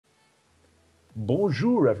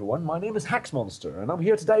Bonjour everyone, my name is Haxmonster and I'm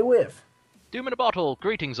here today with... Doom in a bottle.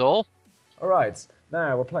 Greetings all. Alright,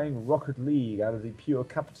 now we're playing Rocket League out of the pure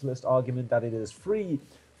capitalist argument that it is free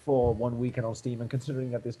for 1 weekend on Steam, and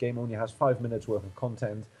considering that this game only has 5 minutes worth of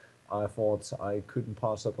content, I thought I couldn't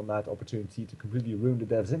pass up on that opportunity to completely ruin the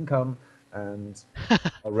dev's income and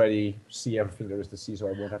already see everything there is to see, so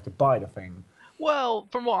I won't have to buy the thing. Well,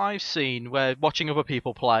 from what I've seen, where watching other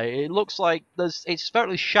people play, it looks like it's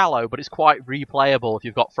fairly shallow, but it's quite replayable if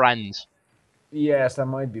you've got friends. Yes, that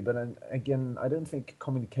might be, but again, I don't think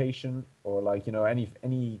communication or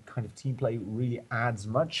any kind of team play really adds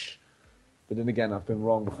much. But then again, I've been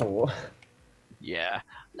wrong before. Yeah.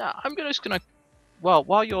 Now, just gonna. Well,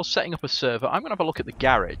 while you're setting up a server, I'm gonna have a look at the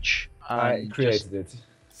garage. I created it.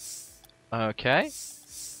 Okay.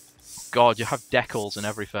 God, you have decals and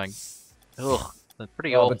everything. Ugh, they're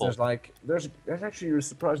pretty But awful. there's actually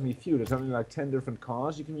surprisingly few. There's only like 10 different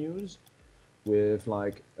cars you can use, with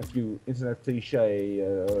like a few internet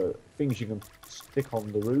cliche things you can stick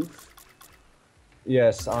on the roof.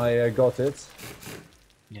 Yes, I got it.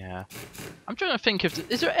 Yeah. I'm trying to think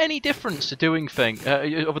is there any difference to doing things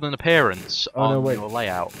other than appearance on your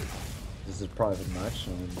layout? This is a private match,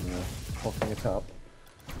 so I'm cocking it up.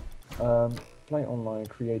 Play online,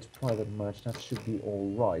 create private match. That should be all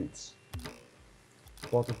right.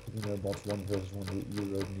 Bot of bots 1 versus 1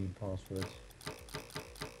 euro need password.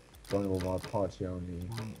 Joinable mod party only.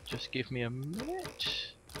 Just give me a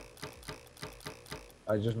minute.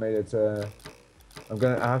 I just made it. I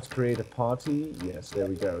have to create a party. Yes, there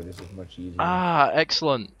we go. This is much easier. Ah,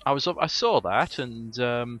 excellent. I saw that, and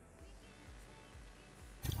I'll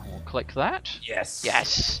click that. Yes.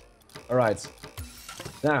 Yes. All right.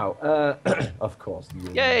 Now, of course.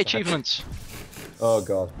 Yay, achievements. Oh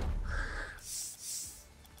god.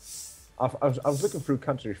 I was looking through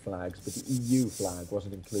country flags, but the EU flag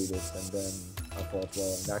wasn't included, and then I thought,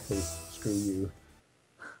 well, in that case, screw you.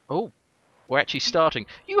 Oh, we're actually starting.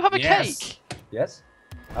 You have a cake! Yes?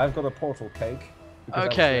 I've got a portal cake.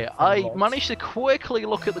 Okay, I managed to quickly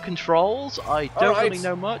look at the controls. I don't really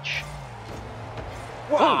know much.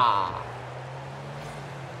 Wow.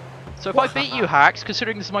 So if I beat you, Hacks,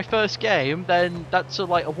 considering this is my first game, then that's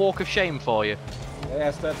like a walk of shame for you.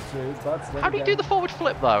 Yes, that's true, but... How do you do the forward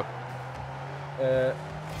flip, though?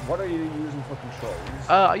 What are you using for controls?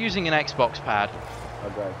 I'm using an Xbox pad.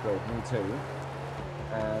 Okay, great, me too.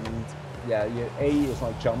 And yeah, A is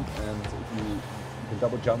like jump, and if you can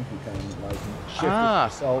double jump, you can like shift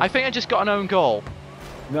yourself. I think I just got an own goal.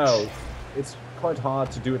 No, it's quite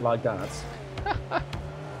hard to do it like that.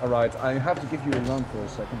 Alright, I have to give you a run for a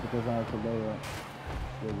second because I have to lower.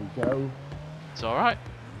 There we go. It's alright.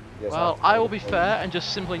 Yes, well, I will be fair and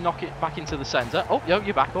just simply knock it back into the centre. Oh, yo,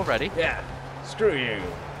 you're back already. Yeah, screw you.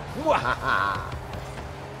 You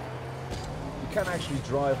can actually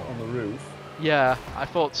drive on the roof. Yeah, I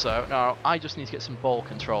thought so. No, I just need to get some ball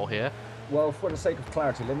control here. Well, for the sake of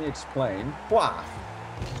clarity, let me explain. I've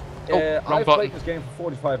played this game for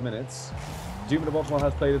 45 minutes. Doom in a Bottle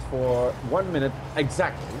has played it for 1 minute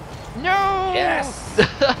exactly. No! Yes!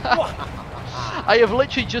 I have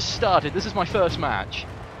literally just started. This is my first match.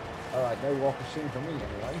 Alright, no walk of shame for me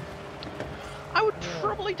anyway. I would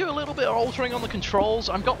probably do a little bit of altering on the controls.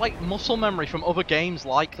 I've got like muscle memory from other games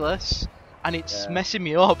like this, and it's messing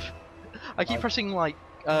me up. I keep pressing like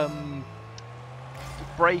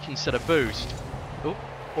brake instead of boost,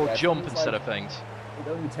 or jump instead of things. It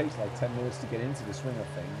only takes like 10 minutes to get into the swing of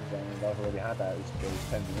things, and I've already had those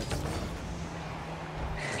 10 minutes.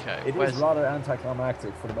 Okay, it is rather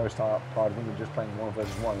anticlimactic for the most part when you're just playing 1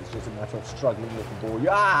 versus 1. It's just a matter of struggling with the ball.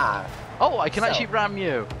 Yeah! Oh, I can actually ram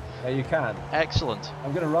you. Yeah, you can. Excellent.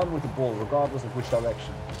 I'm going to run with the ball regardless of which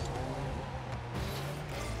direction.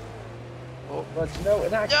 Oh. But you know,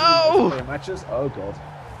 in actually matches, oh god,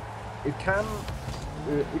 it can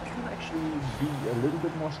actually be a little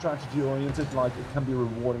bit more strategy oriented. Like it can be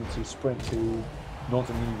rewarding to sprint to not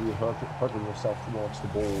immediately hurtling yourself towards the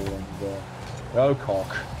ball and oh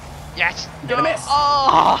cock. Yes. You're gonna miss.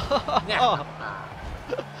 Oh. Yeah.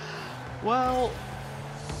 Well.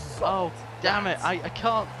 Oh damn it! I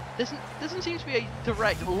can't. Doesn't seem to be a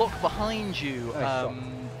direct look behind you.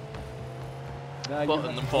 No,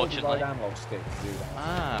 button, unfortunately. Right analog stick to do that.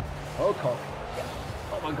 Ah. Oh cock. Yeah.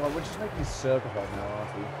 Oh my god, we're just making circles right now,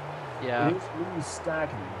 aren't we? Yeah. It is really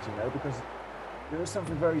stagnant, you know, because there is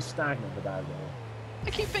something very stagnant about it. I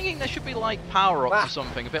keep thinking there should be like power-ups or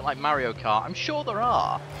something, a bit like Mario Kart. I'm sure there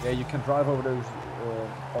are. Yeah, you can drive over those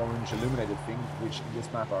orange illuminated things, which in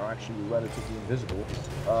this map are actually relatively invisible,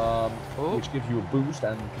 which give you a boost,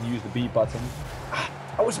 and you can use the B button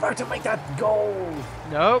I was about to make that goal.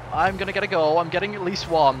 Nope, I'm gonna get a goal. I'm getting at least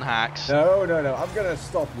one, Hax. No, no, no. I'm gonna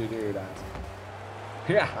stop you do that.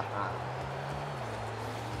 Yeah.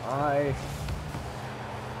 I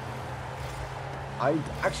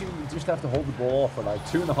actually just have to hold the ball for like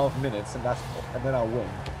 2.5 minutes, and then I'll win.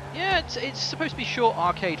 Yeah, it's supposed to be short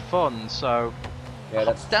arcade fun, so Yeah,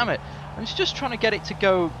 that's damn it. I'm just trying to get it to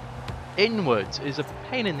go inwards is a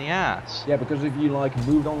pain in the ass. Yeah, because if you like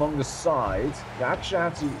moved along the side, you actually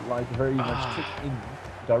have to like very much kick in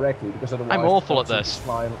directly, because otherwise I'm awful you at this.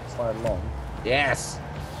 Slide along. Yes.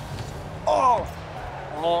 Oh.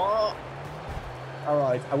 Oh. All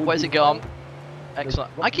right. Where's it gone?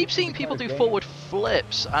 Excellent. I keep seeing people do forward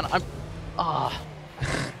flips, and I'm I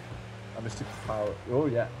missed the power. Oh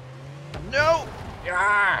yeah. No.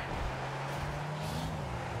 Yeah.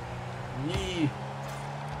 Yee.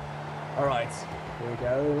 All right. Here we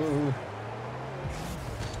go.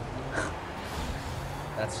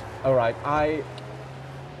 That's all right.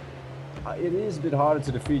 It is a bit harder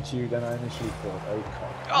to defeat you than I initially thought. Oh,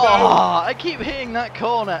 God. Oh, No! I keep hitting that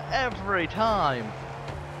corner every time.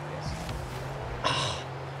 Yes.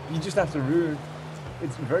 You just have to ruin.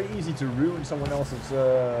 It's very easy to ruin someone else's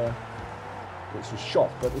it's a shot,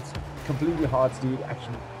 but it's completely hard to do it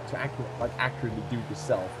accurately do it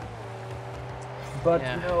yourself. But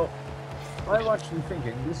Yeah. you know, I'm actually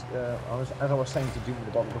thinking this. As I was saying to Doom in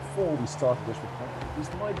the bottom before we started this recording, this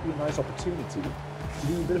might be a nice opportunity to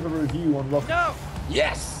do a bit of a review on Rocket. No.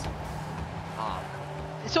 Yes.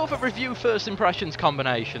 It's sort of a review first impressions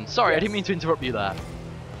combination. Sorry, I didn't mean to interrupt you there.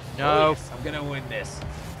 Oh, No. yes, I'm gonna win this.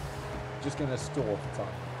 Just gonna stall for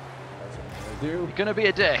time. That's what I'm gonna do. You're gonna be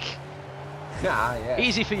a dick. Ah, yeah.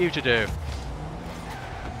 Easy for you to do.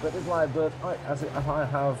 But it's like, as I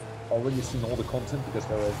have already seen all the content, because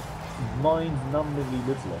there is mind-numbingly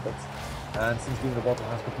little of it, and since Doom in the Bottle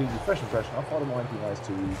has completely fresh impression, I thought it might be nice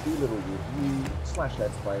to do a little review /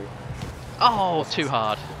 let's play. Oh, too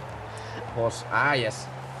hard. Of course, yes.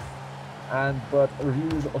 But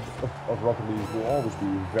reviews of Rocket League will always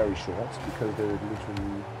be very short, because they're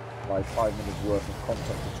literally like 5 minutes worth of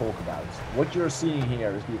content to talk about. What you're seeing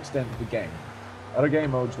here is the extent of the game. Other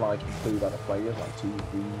game modes include other players, like 2,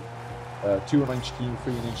 3, 2-inch team,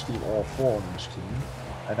 3-inch team, or 4-inch team,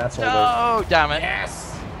 and that's all. No, damn it.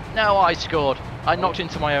 Yes. No, I scored. I knocked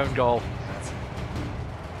into my own goal.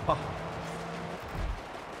 But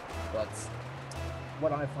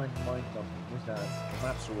what I find mind-numbing is that the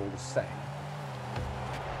maps are all the same,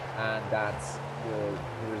 and that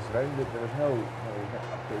there is no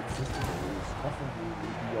update system. There is nothing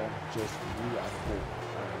really beyond just new and full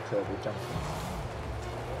and turbo jumping,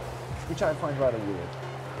 which I find rather weird.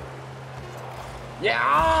 Yeah!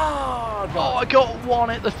 Oh, I got one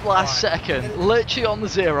at the last second, literally on the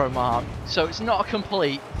 0 mark. So it's not a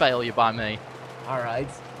complete failure by me. Alright.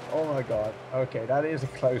 Oh my god. Okay, that is a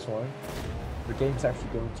close one. The game's actually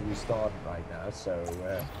going to restart right now, so...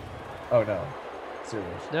 oh no.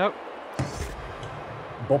 Serious. Nope.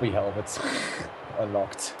 Bobby helmets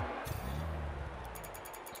unlocked.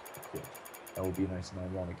 Good. That would be nice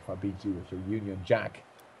and ironic if I beat you with your Union Jack.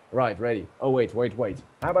 Right, ready. Oh, wait.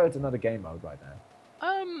 How about another game mode right now?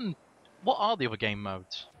 What are the other game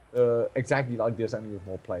modes? Exactly like this, only with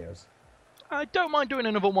more players. I don't mind doing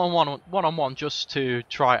another one-on-one just to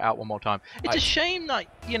try it out one more time. It's a shame that,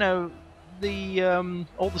 you know, the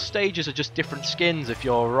all the stages are just different skins, if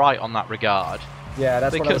you're right on that regard. Yeah,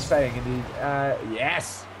 that's what I was saying, indeed.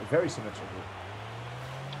 Yes! Very symmetrical.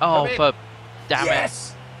 Oh, for... Damn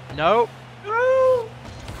yes! it. No. No!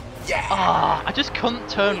 Yeah! Ah, I just couldn't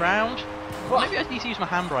turn round. Maybe I need to use my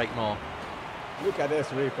handbrake more. Look at this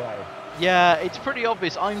replay. Yeah, it's pretty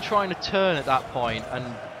obvious. I'm trying to turn at that point, and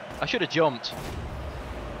I should have jumped.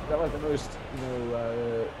 That was the most,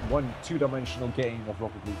 two-dimensional game of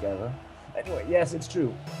Rocket League ever. Anyway, yes, it's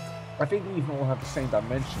true. I think they even all have the same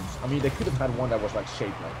dimensions. I mean, they could have had one that was like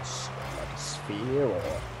shaped like a sphere, or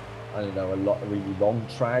I don't know, a really long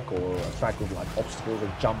track, or a track with like obstacles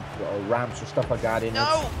or jump or ramps or stuff like that in it.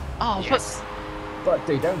 No! Oh, yes. But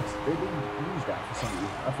they didn't use that for some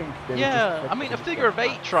reason. I think they I mean, a figure of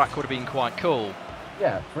 8 track would have been quite cool.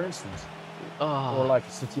 Yeah, for instance. Oh. Or like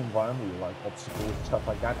a city environment with like obstacles and stuff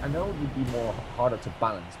like that. I know it would be harder to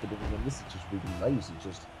balance, but then this is just really lazy,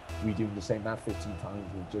 just redoing the same map 15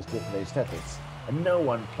 times with just different aesthetics. And no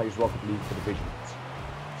one plays Rocket League for the visuals.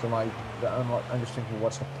 So like, I'm just thinking,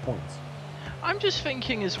 what's the point? I'm just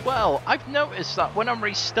thinking as well, I've noticed that when I'm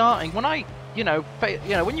restarting, when I,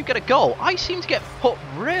 when you get a goal, I seem to get put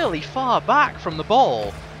really far back from the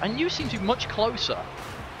ball, and you seem to be much closer.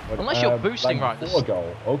 But, unless you're boosting like right before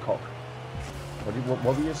goal, Ocock.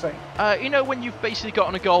 What were you saying? When you've basically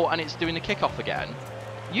gotten a goal and it's doing the kickoff again,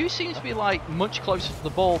 You seem to be like much closer to the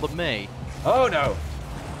ball than me. Oh no!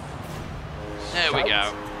 There we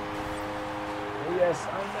go. Oh, yes,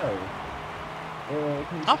 I know.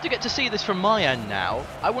 I have to get to see this from my end now.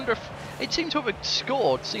 I wonder if it seems to have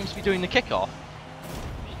scored. Seems to be doing the kickoff.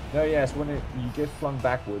 No, yes, when you get flung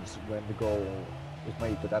backwards when the goal is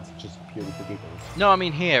made, but that's just purely for giggles. No, I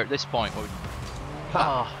mean here at this point.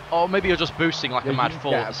 Oh, maybe you're just boosting like a mad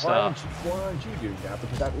fool at the start. Why aren't you doing that?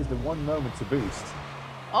 Because that is the one moment to boost.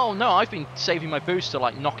 Oh no, I've been saving my boost to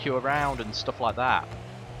like knock you around and stuff like that.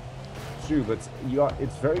 True, but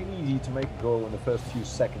it's very easy to make a goal in the first few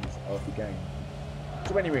seconds of the game.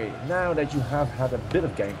 So anyway, now that you have had a bit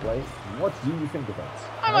of gameplay, what do you think of it?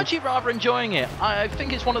 I'm actually rather enjoying it. I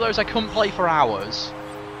think it's one of those I couldn't play for hours.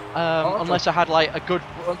 Unless I had like a good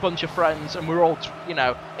bunch of friends and we're all, you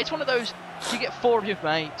know, it's one of those, you get 4 of your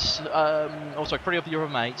mates, 3 of your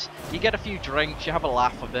mates, you get a few drinks, you have a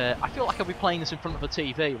laugh a bit. I feel like I'll be playing this in front of a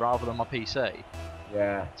TV rather than my PC.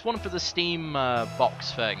 Yeah. It's one for the Steam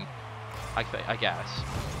box thing, I guess.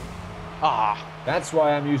 Ah. That's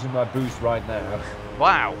why I'm using my boost right now.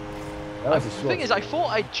 Wow. The thing is, I thought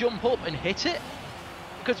I'd jump up and hit it.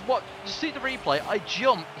 Because you see the replay, I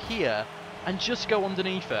jump here and just go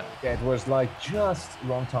underneath it. Yeah, it was like just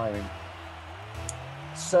wrong timing.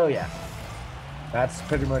 So yeah, that's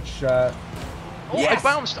pretty much. Oh, yes! I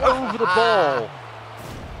bounced over the ball.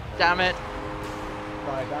 Damn it.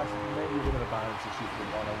 Right, that's maybe a bit of a balance issue for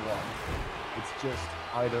the one-on-one. It's just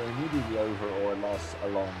either immediately over or lost a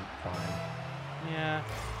long time. Yeah.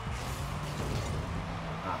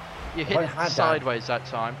 You hit it sideways that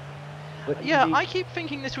time. But yeah, I keep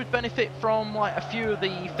thinking this would benefit from like a few of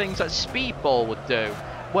the things that Speedball would do,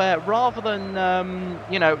 where rather than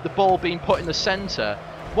you know, the ball being put in the centre,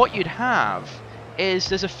 what you'd have is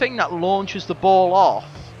there's a thing that launches the ball off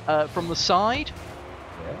from the side.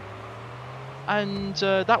 Yeah. And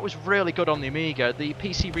that was really good on the Amiga. The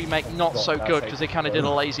PC remake not so good because they kind of did a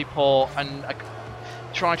lazy port and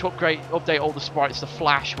trying to update all the sprites to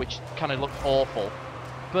Flash, which kind of looked awful.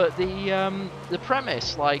 But the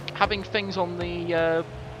premise, like having things on the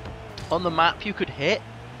map you could hit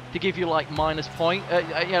to give you like bonus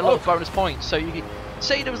points. So you could,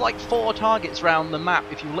 say there was like 4 targets around the map.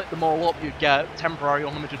 If you lit them all up, you'd get temporary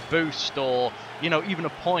unlimited boost, or you know, even a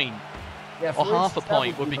point, yeah, or half a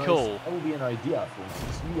point would be nice. Cool. That would be an idea, for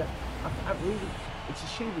instance. It's a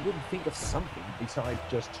shame we didn't think of something besides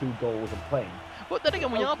just 2 goals and playing. But then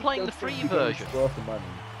again, we are playing the free version. Worth the money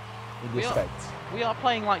in this respect. We are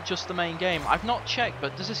playing like just the main game. I've not checked,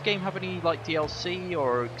 but does this game have any like DLC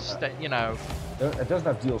or you know? It doesn't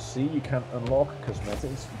have DLC. You can unlock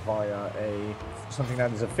cosmetics via something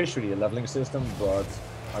that is officially a leveling system, but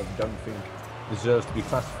I don't think deserves to be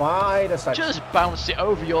classified as such. Just bounce it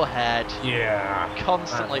over your head. Yeah.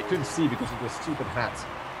 Constantly. I couldn't see because of this stupid hat.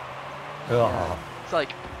 Yeah. It's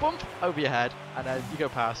like bump over your head, and then you go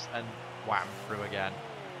past and wham through again.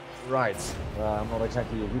 Right. I'm not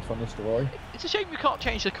exactly a root for Mr. Roy. It's a shame you can't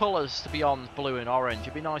change the colours to be on blue and orange.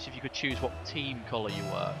 It'd be nice if you could choose what team colour you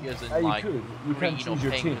were. As in, like, you green can or choose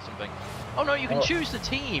your pink team. or something. Oh no, you can choose the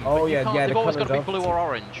team. Oh but yeah, you can't, yeah. they've always got to be blue or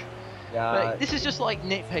orange. Yeah. But this is just like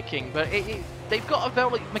nitpicking, but they've got a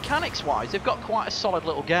very, mechanics-wise, they've got quite a solid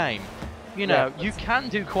little game. You know, you can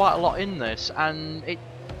do quite a lot in this, and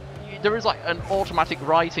there is like an automatic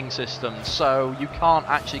writing system, so you can't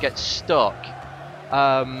actually get stuck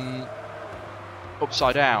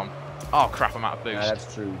upside down. Oh crap, I'm out of boost. Yeah,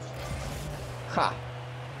 that's true. Ha!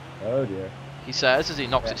 Oh dear. He says as he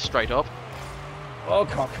knocks it straight up. Oh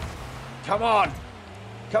cock! Come on!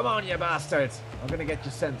 Come on, you bastard! I'm gonna get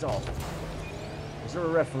you sent off. Is there a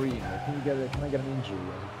referee here? Can I get an injury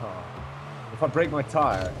as a car? If I break my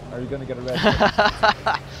tire, are you gonna get a red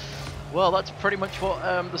card? Well, that's pretty much what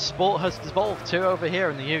the sport has evolved to over here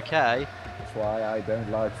in the UK. That's why I don't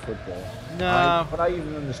like football. No. But I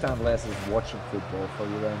even understand less is watching football for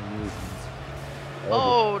your own reasons.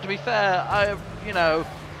 Oh, to be fair, you know,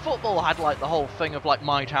 football had like the whole thing of like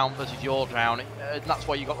my town versus your town, and that's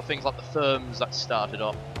why you got the things like the firms that started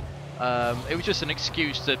up. It was just an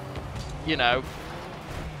excuse to, you know,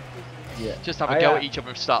 just have a go at each other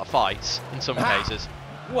and start fights in some cases.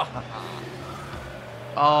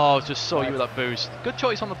 Oh, just saw you with that boost. Good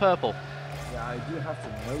choice on the purple. Yeah, I do have to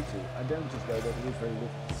note it. I don't just go that it is very little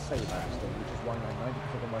to say about it, which is why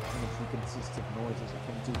 90% of my commentary consists of noises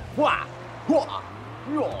akin to wah, wah,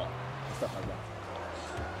 wah, and stuff like that.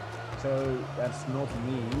 So that's not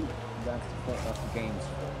me. That's the game's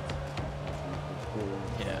fault.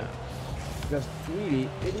 Yeah. Because really,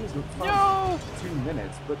 it is fun for 2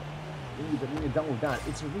 minutes, but when you double that,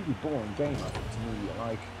 it's a really boring game. I think to me,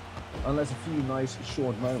 like unless a few nice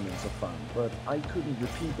short moments of fun. But I couldn't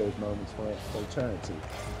repeat those moments for eternity.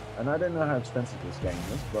 And I don't know how expensive this game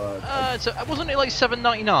is, but so wasn't it like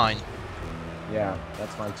 $7.99? yeah,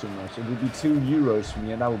 that's not too much. It would be €2 for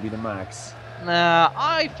me, and that would be the max. Nah,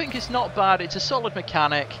 I think it's not bad. It's a solid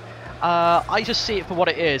mechanic. I just see it for what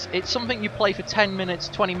it is. It's something you play for 10 minutes,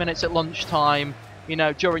 20 minutes at lunchtime, you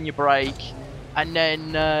know, during your break, and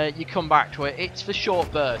then you come back to it. It's for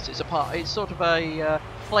short bursts. It's sort of a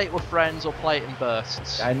play it with friends or play it in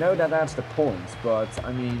bursts. I know that that's the point, but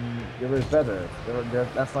I mean, there is better.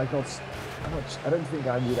 That's like not. I don't think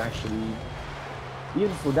I would actually.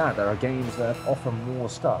 Even for that, there are games that offer more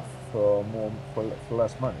stuff for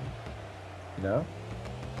less money. You know.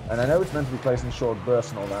 And I know it's meant to be placed in short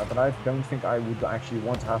bursts and all that, but I don't think I would actually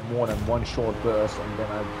want to have more than one short burst, and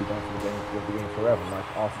then I'd be done with the game forever. Like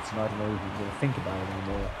after tonight, I'm not even going to think about it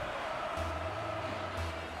anymore.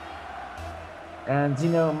 And you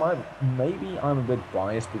know, maybe I'm a bit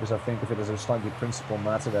biased because I think of it as a slightly principal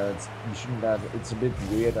matter that you shouldn't have. It's a bit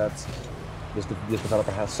weird that this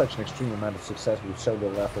developer has such an extreme amount of success with so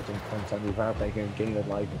little effort and content without making a game that,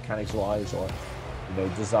 like, mechanics-wise or, you know,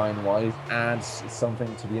 design-wise adds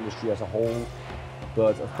something to the industry as a whole.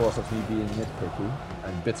 But of course, that's me being nitpicky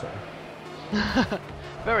and bitter.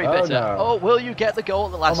 Very bitter. No. Oh, will you get the goal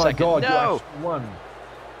at the last second? Oh my god, no! you actually won.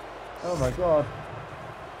 Oh my god.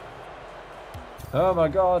 Oh my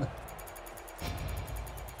god.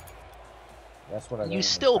 That's what I You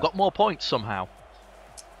still got more points somehow.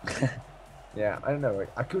 Yeah, I don't know.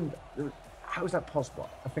 I couldn't. How is that possible?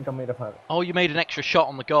 I think I made up. Oh, you made an extra shot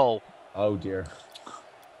on the goal. Oh dear.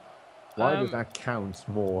 Why does that count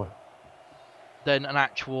more than an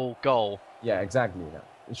actual goal? Yeah, exactly. No.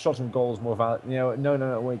 Shot and goal is more valid. You know,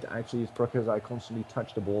 no. Wait. Actually, it's because I constantly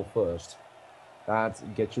touch the ball first. That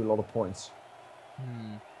gets you a lot of points.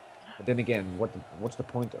 But then again, what's the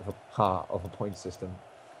point of a point system?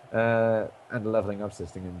 And the leveling up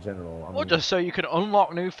system in general. I mean, just so you can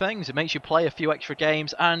unlock new things. It makes you play a few extra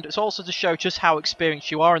games, and it's also to show just how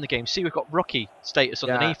experienced you are in the game. See, we've got rookie status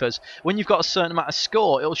underneath us. When you've got a certain amount of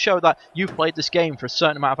score, it'll show that you've played this game for a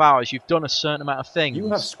certain amount of hours. You've done a certain amount of things. You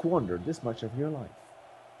have squandered this much of your life.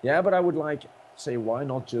 Yeah, but I would say, why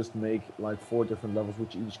not just make like 4 different levels,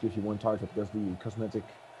 which each give you one title? Because the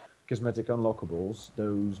cosmetic unlockables,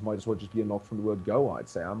 those might as well just be unlocked from the word go, I'd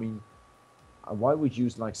say. I mean, why would you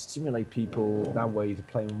stimulate people that way to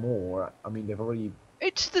play more? I mean, they've already...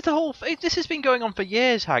 It's the whole... This has been going on for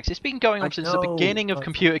years, Hags. It's been going on since the beginning of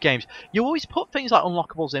computer games. You always put things like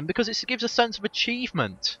unlockables in because it gives a sense of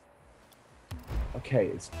achievement. Okay,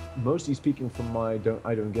 it's mostly speaking from my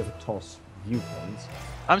I don't give a toss viewpoint.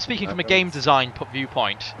 I'm speaking from a game design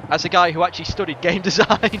viewpoint, as a guy who actually studied game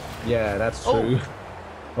design. Yeah, that's true.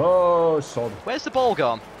 Oh, sod. Where's the ball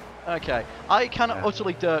gone? Okay, I kind of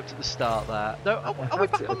utterly derped at the start there. Though, are we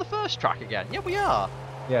back on the first track again? Yeah, we are.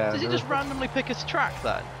 Yeah. Does it just randomly pick a track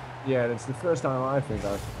then? Yeah, it's the first time I think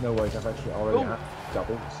I've actually already had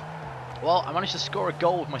doubles. Well, I managed to score a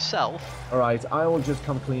goal with myself. Alright, I will just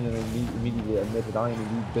come clean and immediately admit that I am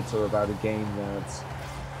indeed bitter about a game that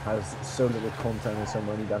has so little content and so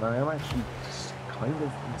money that I am actually just kind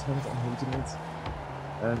of intent on hating it.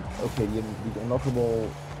 And okay, the unlockable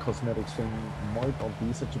cosmetics thing might not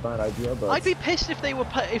be such a bad idea, but I'd be pissed if they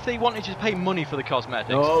wanted you to pay money for the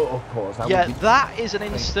cosmetics. Oh, of course. That is an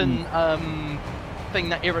instant thing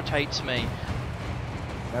that irritates me.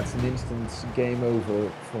 That's an instant game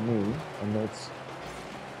over for me, and not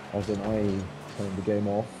as in I turn the game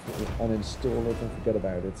off, uninstall it, and forget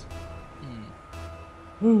about it.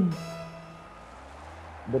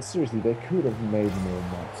 But seriously, they could have made more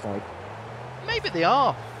mods. Like, maybe they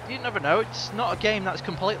are. You never know. It's not a game that's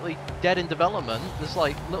completely dead in development. There's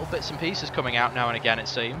like little bits and pieces coming out now and again, it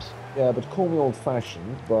seems. Yeah, but call me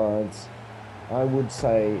old-fashioned, but I would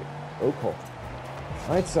say,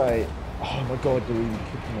 I'd say, oh my god, dude, you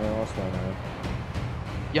kicked my ass right now.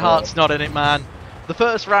 Your heart's not in it, man. The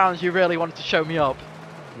first round, you really wanted to show me up.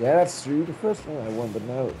 Yeah, that's true. The first one I won, but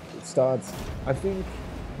now it starts. I think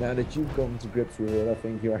now that you've gotten to grips with it, I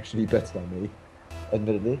think you're actually better than me,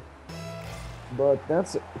 admittedly. But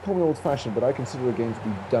that's call me old-fashioned, but I consider a game to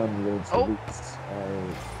be done with at least,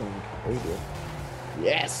 I think, over.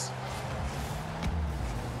 Yes.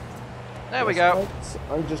 There we go.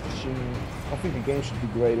 I'm just assuming. I think a game should be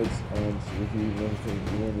graded and reviewed and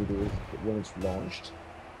everything. You only do it when it's launched,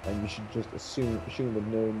 and you should just assume that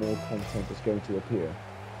no more content is going to appear.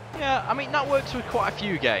 Yeah, I mean that works with quite a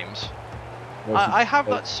few games. I have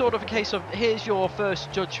that sort of a case of here's your first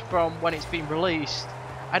judge from when it's been released,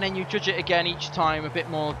 and then you judge it again each time a bit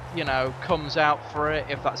more, you know, comes out for it,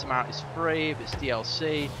 if that amount is free, if it's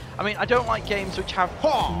DLC. I mean, I don't like games which have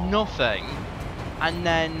nothing and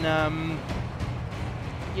then,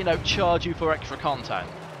 you know, charge you for extra content.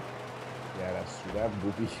 Yeah, that's true. That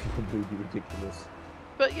would be completely ridiculous.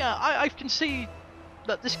 But yeah, I can see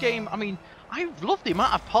that this game, I mean, I love the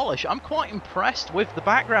amount of polish. I'm quite impressed with the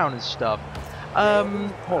background and stuff.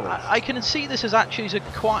 I can see this as actually as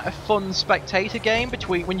quite a fun spectator game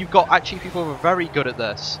between when you've got actually people who are very good at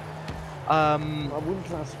this. I wouldn't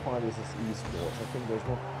classify this as esports. I think there's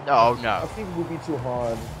not. Oh no. I think it would be too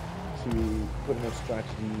hard to put enough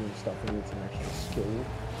strategy and stuff in it and actual skill.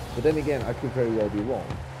 But then again, I could very well be wrong.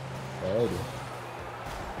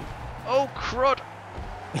 Oh crud!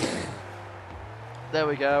 There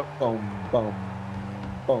we go. Boom, boom,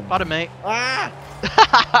 boom. Pardon me. Ah!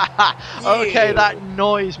 Okay, that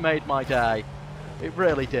noise made my day. It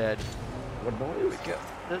really did. What noise?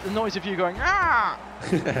 The noise of you going ah!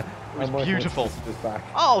 It was beautiful. Back.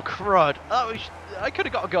 Oh crud! I could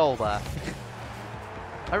have got a goal there.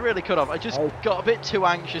 I really could have. I just got a bit too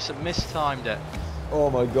anxious and mistimed it. Oh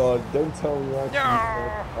my god! Don't tell me you're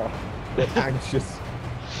actually get anxious.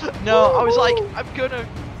 No, I was like, I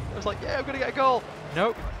was like, yeah, I'm gonna get a goal.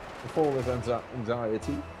 Nope. Before was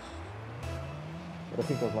anxiety. But I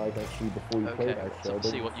think I was like actually before you played actually. So let's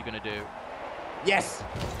see what you're gonna do. Yes!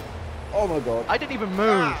 Oh my god. I didn't even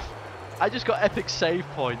move. I just got epic save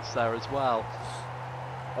points there as well.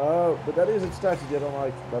 But that is a strategy that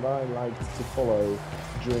I like to follow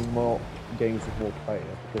during more games with more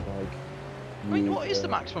players because like. I mean, what is the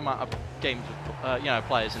maximum amount of games with you know,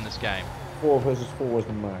 players in this game? 4 versus 4 is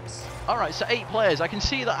the max. Alright, so 8 players. I can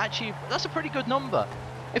see that actually, that's a pretty good number.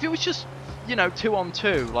 If it was just, you know, 2 on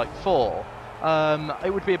 2, like 4,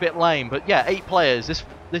 it would be a bit lame. But yeah, 8 players,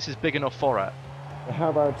 this is big enough for it. How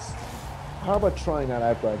about trying that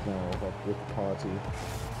out right now with the party?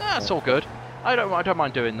 That's all good. I don't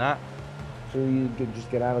mind doing that. So you can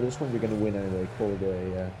just get out of this one, you're going to win anyway, call it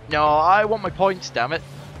a... No, I want my points, damn it.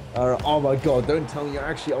 Oh my god, don't tell me you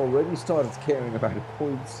actually already started caring about the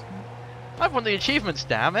points. I've won the achievements,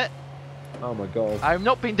 damn it. Oh my god. I've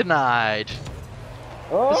not been denied.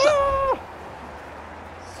 Oh!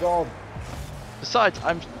 Sob. Besides,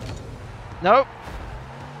 I'm... Nope.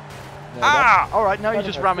 No, alright, now you're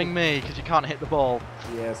just ramming me because you can't hit the ball.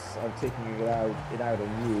 Yes, I'm taking it out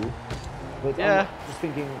on you. But yeah. I'm just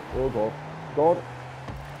thinking, oh god. God.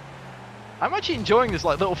 I'm actually enjoying this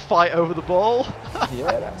like little fight over the ball.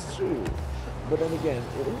 Yeah, that's true. But then again,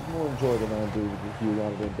 it is more enjoyable than I do with you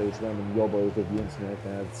rather than those random yobbos of the internet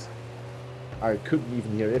that I couldn't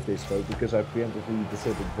even hear if they spoke because I preemptively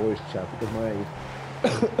disabled voice chat because my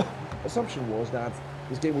assumption was that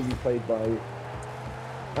this game will be played by,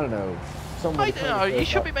 I don't know, someone... I don't know, you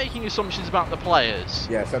should be making assumptions about the players.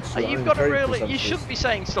 Yes, that's true. You've got to really, you shouldn't be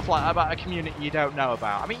saying stuff like that about a community you don't know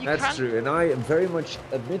about. I mean, That's true, and I am very much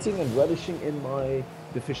admitting and relishing in my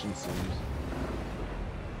deficiencies.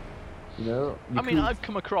 You know, I mean, I've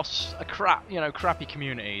come across crappy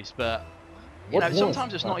communities, but you know,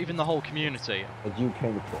 sometimes it's not even the whole community. That you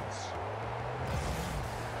came across.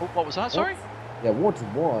 What was that? Sorry. Yeah, what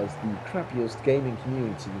was the crappiest gaming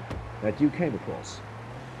community that you came across?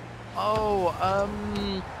 Oh,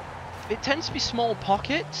 it tends to be small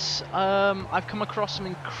pockets. I've come across some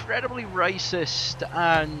incredibly racist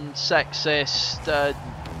and sexist,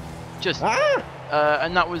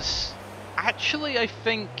 and that was actually, I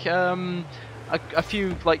think, a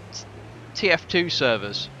few like TF2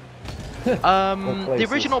 servers. The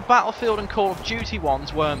original Battlefield and Call of Duty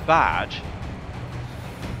ones weren't bad.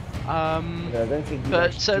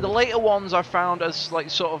 But the later ones I found as like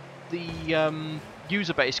sort of the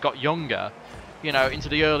user base got younger, you know, into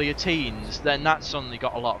the earlier teens, then that suddenly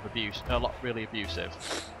got a lot of abuse, really abusive.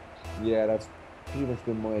 Yeah, that's pretty much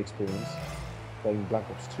been my experience playing Black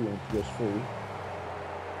Ops 2 on PS3.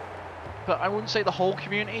 But I wouldn't say the whole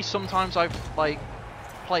community. Sometimes I've like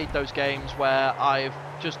played those games where I've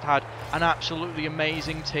just had an absolutely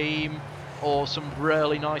amazing team or some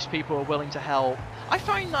really nice people who are willing to help. I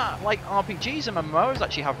find that like RPGs and MMOs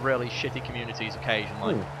actually have really shitty communities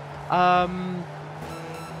occasionally.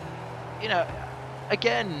 You know,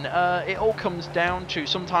 again, it all comes down to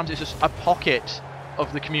sometimes it's just a pocket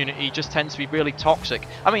of the community just tends to be really toxic.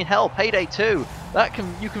 I mean, hell, Payday 2,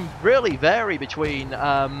 you can really vary between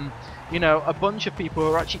you know, a bunch of people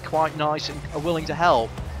who are actually quite nice and are willing to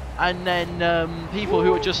help, and then people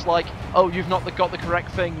who are just like, oh, you've not got the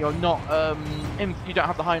correct thing, you're not, you don't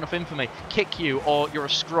have the high enough infamy, kick you, or you're a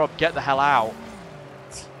scrub, get the hell out.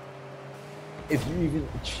 If you even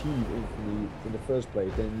achieve infamy in the first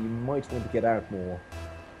place, then you might want to get out more.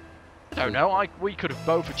 I don't know. We could have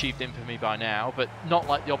both achieved infamy by now, but not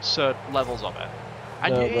like the absurd levels of it.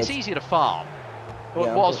 And No, it's but- easier to farm. Well,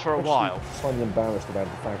 Yeah, it was I'm for a actually while. Slightly embarrassed about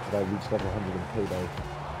the fact that I reached level 100 in Payday.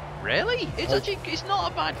 Really? It's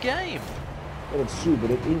not a bad game. Well, it's true, but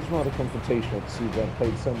it is rather confrontational to see that I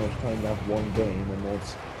played so much time in that one game, and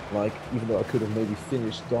it's like, even though I could have maybe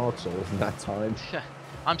finished Dark Souls in that time.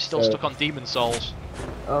 I'm still stuck on Demon Souls.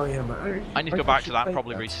 Oh yeah, man. I need to go back to that and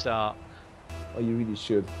probably restart. Oh, you really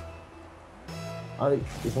should.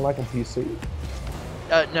 Is it like on PC?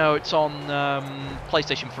 No, it's on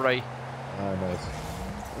PlayStation 3. Ah, nice.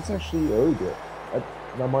 It's actually very good.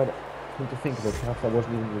 I might come to think of it, perhaps I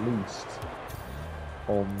wasn't even released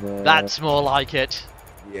on. That's more like it.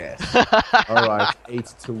 Yes. All right,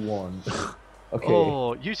 8-1. Okay.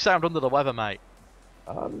 Oh, you sound under the weather, mate.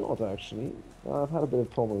 I'm not actually. I've had a bit of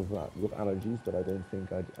problem with that, with allergies, but I don't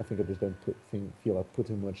think I think I just don't feel I've put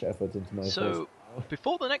too much effort into my. So,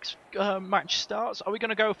 before the next match starts, are we going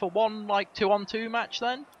to go for one like 2-on-2 match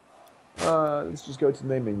then? Let's just go to the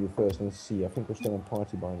main menu first and see. I think we're still on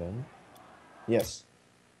party by then. Yes.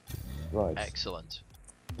 Right. Excellent.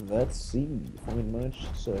 Let's see. Find match.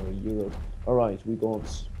 So Europe. All right. We got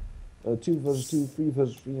 2 versus 2, 3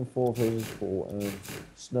 versus 3, and 4 versus 4. And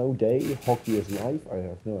Snow Day, Hockey is Life. I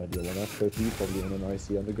have no idea what that's supposed to be. Probably on an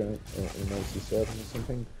icy underground, an icy server or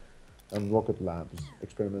something. And Rocket Labs,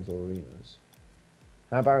 experimental arenas.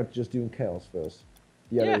 How about just doing Chaos first?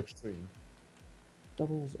 The other extreme.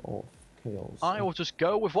 Doubles off Chaos. I will just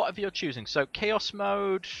go with whatever you're choosing. So Chaos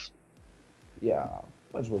mode. Yeah,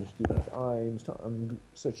 might as well just do that. I'm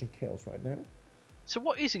searching Chaos right now. So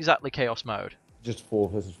what is exactly Chaos mode? Just 4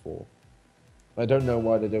 versus 4. I don't know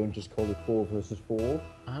why they don't just call it 4 versus 4.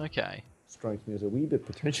 Okay. Strikes me as a wee bit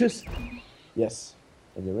pretentious. Yes,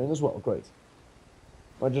 and you're in as well. Great.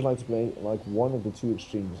 I'd just like to play like one of the 2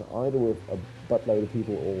 extremes, either with a buttload of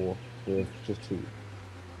people or with just 2.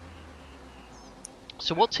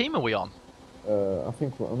 So what team are we on? I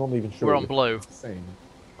think I'm not even sure. We're on blue. Same.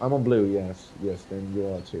 I'm on blue. Yes. Yes. Then you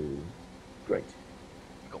are too. Great.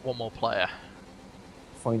 Got one more player.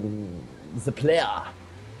 Finding the player.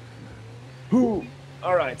 Who?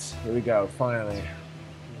 All right. Here we go. Finally.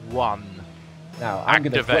 One. Now I'm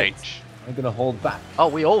Activate. I'm gonna hold back. Oh,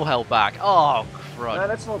 we all held back. Oh, No, crud.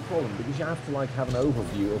 that's not a problem because you have to like have an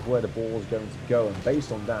overview of where the ball is going to go, and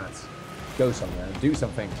based on that, go somewhere and do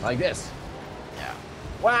something like this. Yeah.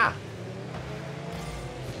 Wow.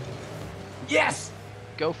 Yes.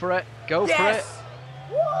 Go for it. Go for it. Yes.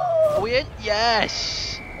 Woo! Are we in?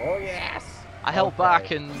 Yes. Oh yes. I held Okay.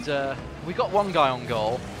 back and we got one guy on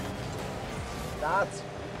goal. That.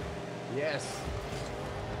 Yes.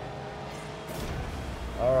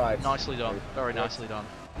 All right. Nicely done. Very nicely done.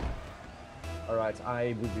 All right.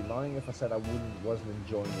 I would be lying if I said I wasn't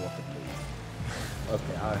enjoying Rocket League.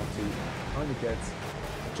 Okay, I have to kind of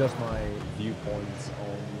adjust my viewpoints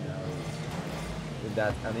on, you know, with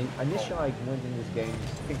that. And initially I went in this game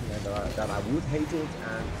thinking that I would hate it,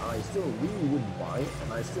 and I still really wouldn't buy it,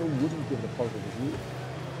 and I still wouldn't give it a positive review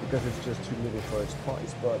because it's just too little for its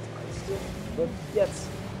price. But yet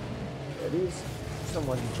it is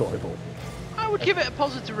somewhat enjoyable. I would give it a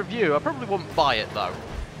positive review. I probably wouldn't buy it though.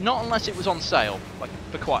 Not unless it was on sale, like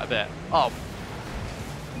for quite a bit. Oh.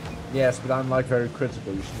 Yes, but I'm like very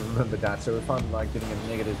critical, you should remember that. So if I'm like giving a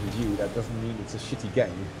negative review, that doesn't mean it's a shitty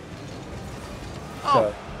game.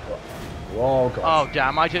 Oh. So, oh god. Oh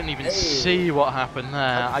damn, I didn't even see what happened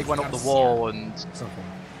there. I went up the wall and... Something.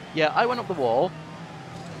 Yeah, I went up the wall.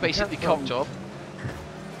 Basically cocked up.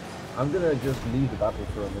 I'm gonna just leave the battle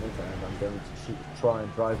for a minute and I'm going to try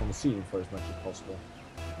and drive on the ceiling for as much as possible.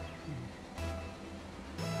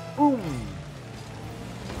 Boom!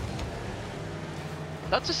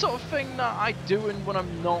 That's the sort of thing that I do when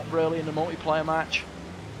I'm not really in a multiplayer match.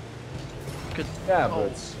 Yeah,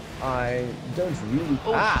 but I don't really...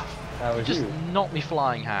 Oh, that was just you. knocked me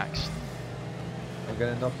flying, Hax. I'm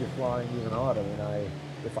gonna knock you flying even harder.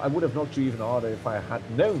 If I would have knocked you even harder if I had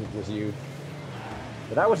known it was you.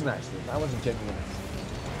 But that was an accident. That wasn't genuine.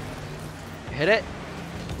 Hit it?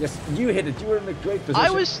 Yes, you hit it. You were in a great position. I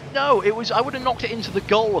would have knocked it into the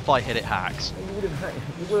goal if I hit it, Hax. You would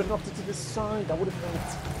have knocked it to the side. I would have done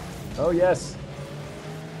it. Oh yes.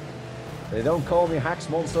 They don't call me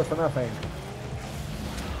Haxmonster for nothing.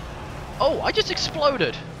 Oh, I just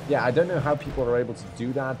exploded. Yeah, I don't know how people are able to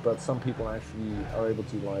do that, but some people actually are able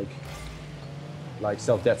to like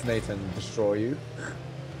self-detonate and destroy you.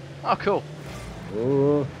 Oh, cool.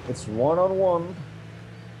 Oh, it's 1-on-1.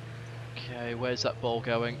 Okay, where's that ball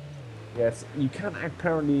going? Yes, you can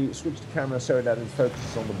apparently switch the camera so that it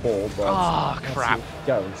focuses on the ball, but Ah, that's crap.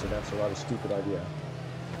 Going, so that's a rather stupid idea.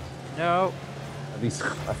 No. And At least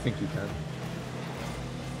I think you can.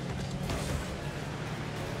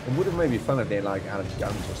 It would have maybe been fun if they like added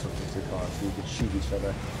guns or something to cars so you could shoot each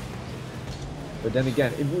other. But then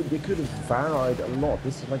again, it could have varied a lot.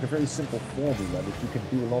 This is like a very simple formula that you can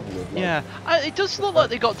do a lot with. Like, Yeah, it does look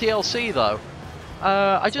like they got DLC though.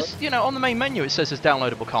 I just, you know, on the main menu it says there's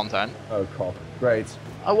downloadable content. Oh, cop. Great.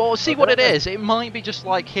 Oh, well, see what it is. It might be just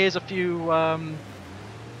like, here's a few,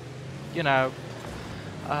 you know,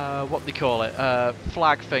 what do they call it?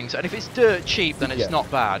 Flag things. And if it's dirt cheap, then it's not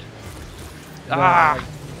bad. No, Ah!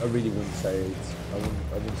 I really wouldn't say it. I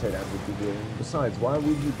wouldn't say that would be good. Besides, why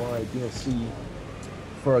would you buy DLC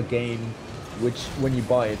for a game which, when you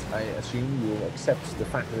buy it, I assume you will accept the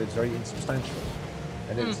fact that it's very insubstantial?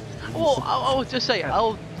 And it's well, I'll just say,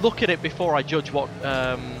 I'll look at it before I judge what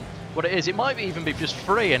it is. It might even be just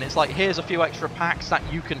free, and it's like, here's a few extra packs that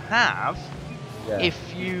you can have if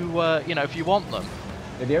you, you know, if you want them.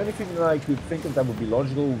 Yeah, the only thing that I could think of that would be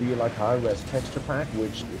logical would be like high-res texture pack,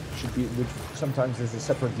 which sometimes is a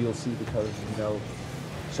separate DLC because, you know,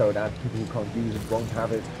 so that people who can't use it won't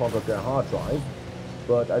have it clog up their hard drive.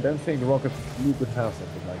 But I don't think Rocket League would have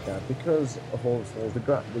something like that because of all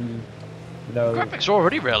the you know, Graphics are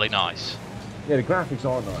already really nice. Yeah, the graphics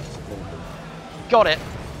are nice. Got it.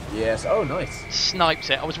 Yes. Oh, nice. Snipes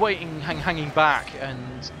it. I was waiting, hanging back,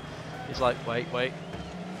 and he's like, wait.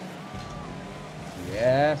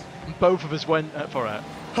 Yes. And both of us went for it.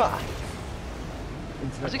 Ha!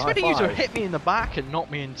 I was expecting you to hit me in the back and knock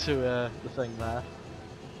me into the thing there.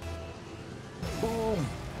 Boom.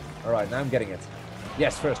 All right, now I'm getting it.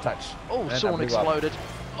 Yes, first touch. Oh, someone exploded.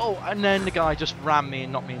 Oh, and then the guy just rammed me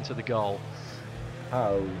and knocked me into the goal.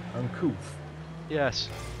 How uncouth. Yes.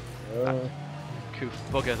 Uncouth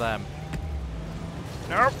bugger them.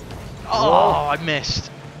 Nope. Oh, I missed.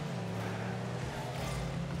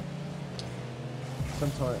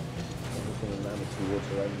 Sometimes I'm just going to land it towards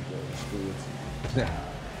the range and screw it.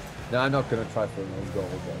 No, I'm not going to try for an own goal,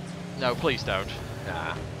 but... No, please don't.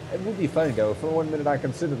 Nah. It would be funny though. For 1 minute I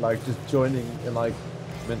considered like just joining and like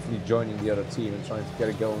mentally joining the other team and trying to get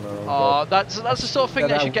a goal on our own goal. That's the sort of thing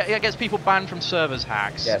that should gets people banned from servers,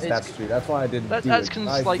 Hacks. Yes, that's true. That's why I didn't do it. That's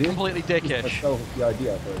like completely dickish. I the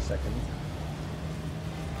idea for a second.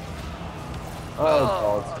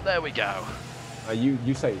 Oh god. There we go.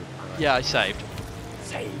 You saved. Right. Yeah, I saved.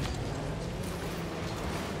 Saved.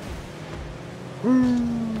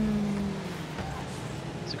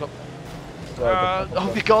 So got.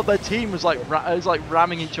 Oh my god, their team was like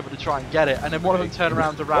ramming each other to try and get it, and then one of them turned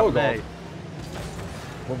around to ram me.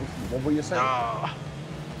 What were you saying? I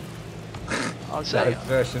was saying.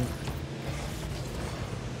 Version.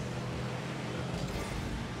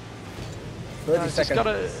 30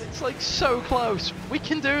 seconds. It's like so close. We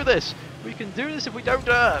can do this. We can do this if we don't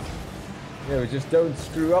derp. Yeah, we just don't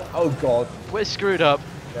screw up. Oh god. We're screwed up.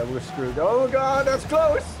 Yeah, we're screwed. Oh god, that's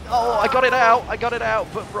close. Oh, I got it out,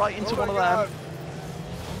 but right into one of them.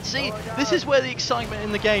 See, this is where the excitement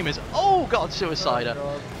in the game is. Oh god, Suicider. Oh,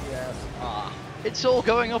 god. Yes. It's all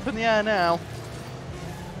going up in the air now.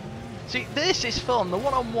 See, this is fun. The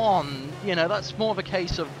one-on-one, you know, that's more of a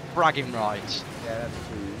case of bragging rights. Yeah, that's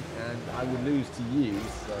true. And I would lose to you,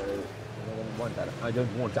 so I don't want that. I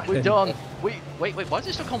don't want that. We're done. Wait, why is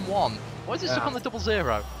it stuck on 1? Why is it stuck on the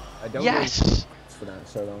 0-0? I don't yes! For that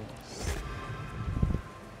so long.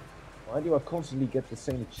 Why do I constantly get the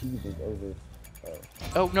same achievement over?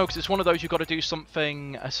 Oh no, because it's one of those you've got to do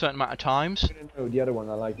something a certain amount of times. No, the other one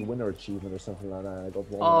I like the winner achievement or something like that. I got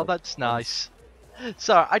one. Oh, that's nice.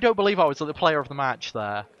 So I don't believe I was the player of the match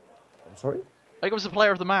there. I'm sorry? I think I was the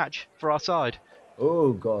player of the match for our side.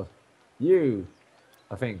 Oh god, you!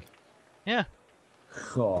 I think. Yeah.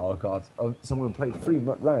 Oh god, someone played 3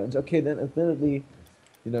 rounds. Okay, then admittedly,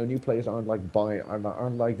 you know, new players aren't like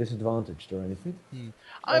disadvantaged or anything.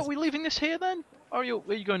 Are we leaving this here then? Or are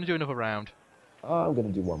you going to do another round? I'm gonna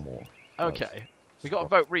do one more. Okay. We got a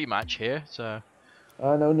vote rematch here, so.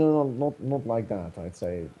 No, not like that. I'd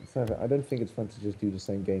say. I don't think it's fun to just do the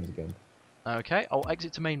same games again. Okay, I'll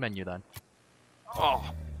exit to main menu then.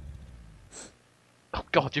 Oh. Oh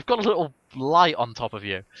god, you've got a little light on top of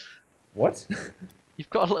you. What? You've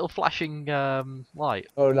got a little flashing light.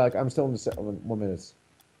 Oh, like I'm still on the 1 minute.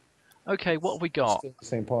 Okay, what have we got? Still the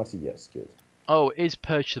same party, yes, good. Oh, it is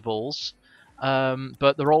purchasables,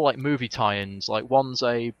 but they're all like movie tie-ins. Like one's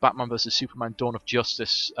a Batman vs Superman: Dawn of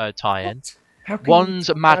Justice tie-in. One's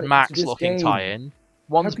a Mad Max looking tie-in.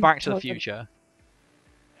 One's Back to the Future.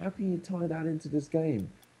 How can you tie that into this game?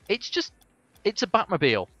 It's a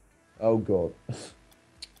Batmobile. Oh god.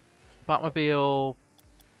 Batmobile.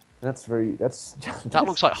 That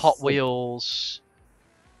looks like Hot Wheels.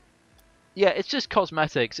 Yeah, it's just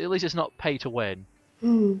cosmetics. At least it's not pay to win.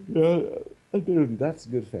 Yeah, admittedly, that's a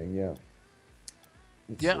good thing. Yeah.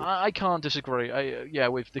 It's, Yeah, I can't disagree. Yeah,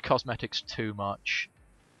 with the cosmetics too much.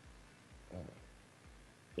 uh,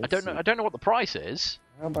 I let's don't know. see. I don't know what the price is.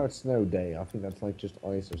 How about snow day? I think that's like just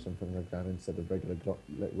ice or something like that instead of regular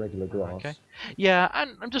Okay. grass. Yeah,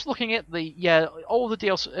 and I'm just looking at all the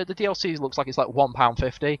DLCs looks like it's like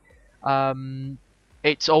 £1.50.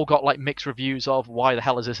 It's all got like mixed reviews of why the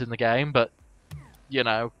hell is this in the game, but you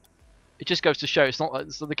know, it just goes to show it's not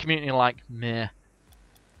like so the community are like meh.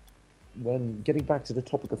 When getting back to the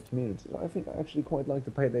topic of community, I think I actually quite like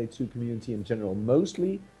the Payday 2 community in general.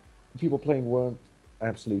 Mostly, the people playing weren't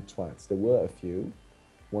absolute twats. There were a few.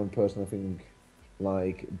 One person, I think,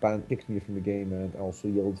 like, kicked me from the game and also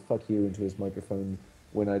yelled "fuck you" into his microphone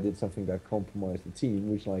when I did something that compromised the team,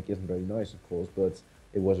 which, like, isn't very nice, of course, but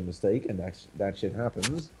it was a mistake, and that shit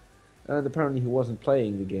happens. And apparently he wasn't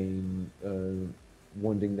playing the game,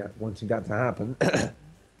 wanting that to happen.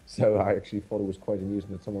 So I actually thought it was quite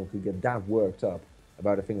amusing that someone could get that worked up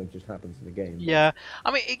about a thing that just happens in the game. But Yeah,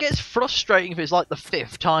 I mean it gets frustrating if it's like the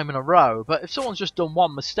fifth time in a row, but if someone's just done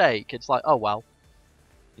one mistake, it's like oh well.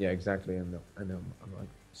 yeah, exactly. And I know, I'm like,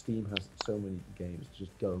 Steam has so many games.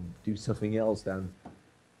 Just go and do something else. Then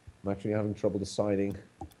I'm actually having trouble deciding.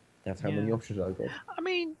 That's how many Yeah. options I've got. I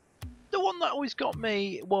mean, the one that always got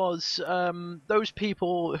me was those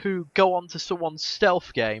people who go onto someone's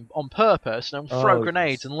stealth game on purpose and throw Oh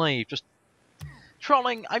grenades yes, and leave, just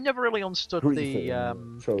trolling. I've never really understood the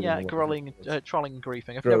griefing, trolling, or whatever trolling, it was. trolling and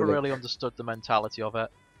griefing. I've never Trolling. really understood the mentality of it.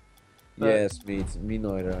 But Yes, me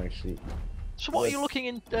neither actually. so, what are But you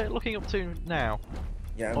looking up to now?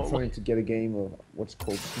 yeah, I'm Or trying to get a game of what's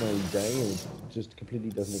called Snowy Day, and it just completely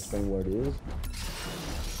doesn't explain what it is.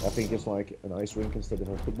 I think it's like an ice rink instead of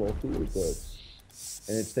a football field,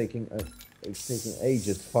 and it's taking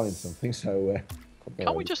ages to find something. So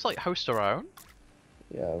can't we just like host our own?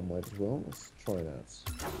 yeah, might as well. Let's try that.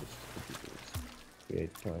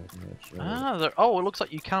 Create private match. Oh, it looks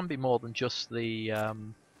like you can be more than just the.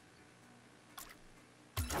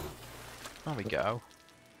 There we go.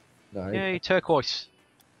 No, Yay, turquoise.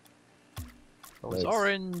 I was Nice.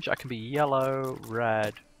 orange. I can be yellow,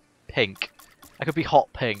 red, pink. I could be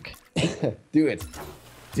hot pink. do it,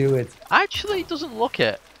 do it. Actually, it doesn't look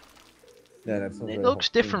it. No, that's not It very looks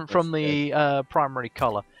hot pink, different that's from red. the primary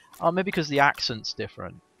color. Oh, maybe because the accent's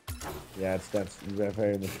different. Yeah, that's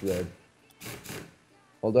very much red.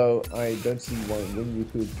 Although I don't see why when you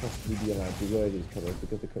could possibly be allowed to wear these colors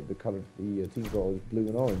because the teams are always blue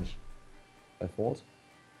and orange. I thought.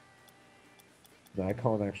 No, I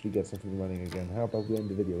can't actually get something running again. How about we end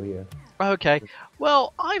the video here? Okay.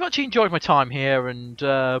 Well, I've actually enjoyed my time here, and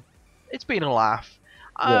it's been a laugh.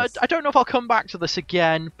 Yes. I don't know if I'll come back to this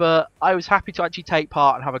again, but I was happy to actually take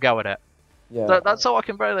part and have a go at it. Yeah. That's all I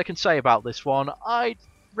can say about this one. I'd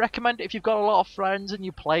recommend it if you've got a lot of friends and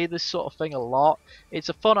you play this sort of thing a lot. It's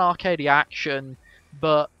a fun arcadey action,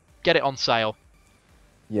 but get it on sale.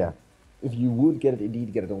 Yeah. If you would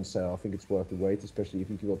indeed get it on sale, I think it's worth the wait, especially if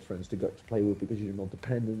you've got friends to play with because you're not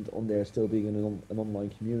dependent on there still being an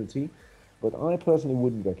online community. But I personally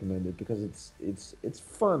wouldn't recommend it because it's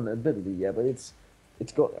fun, admittedly, yeah, but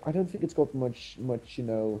I don't think it's got much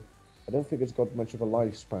I don't think it's got much of a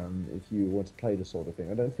lifespan if you want to play this sort of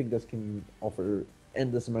thing. I don't think this can offer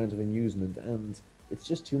endless amount of amusement, and it's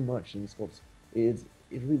just too much. And it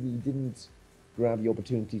really didn't grab the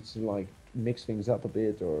opportunity to like mix things up a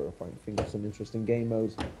bit or think of some interesting game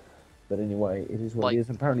modes. But anyway, it is what it is.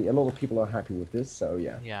 Apparently, a lot of people are happy with this, so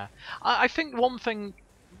yeah. Yeah, I think one thing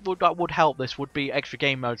that would help this would be extra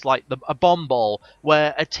game modes like a bomb ball,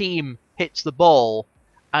 where a team hits the ball,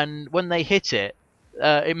 and when they hit it,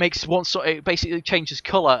 it makes it basically changes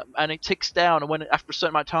colour and it ticks down, and when after a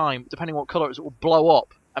certain amount of time, depending on what colour it is, it will blow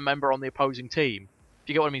up a member on the opposing team. If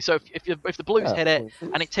you get what I mean. So if the Blues hit it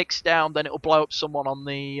and it ticks down, then it will blow up someone on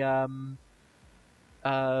the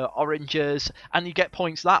oranges, and you get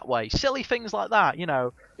points that way. Silly things like that, you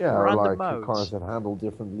know. Yeah, Random like modes. cars that handle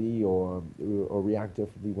differently or react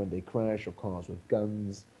differently when they crash, or cars with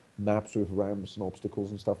guns, maps with ramps and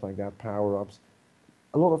obstacles and stuff like that, power-ups.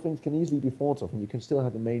 A lot of things can easily be thought of, and you can still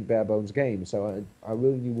have the main bare bones game. So I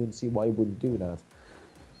really wouldn't see why you wouldn't do that.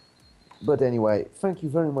 But anyway, thank you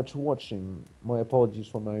very much for watching. My apologies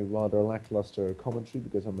for my rather lackluster commentary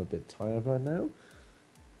because I'm a bit tired right now.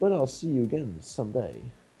 But I'll see you again someday.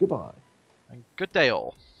 Goodbye. And good day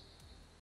all.